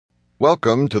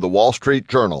Welcome to the Wall Street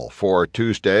Journal for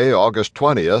Tuesday, August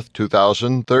 20th,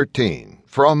 2013,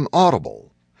 from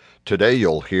Audible. Today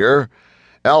you'll hear,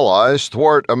 Allies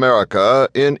thwart America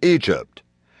in Egypt,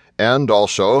 and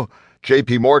also,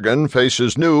 J.P. Morgan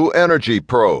faces new energy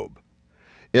probe.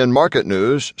 In market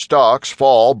news, stocks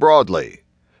fall broadly.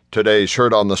 Today's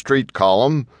Heard on the Street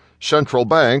column, central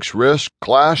banks risk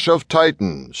clash of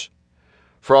titans.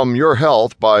 From Your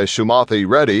Health by Sumathi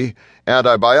Reddy,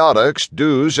 Antibiotics,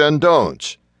 Do's and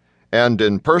Don'ts. And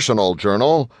in Personal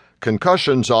Journal,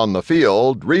 Concussions on the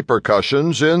Field,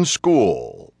 Repercussions in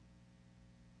School.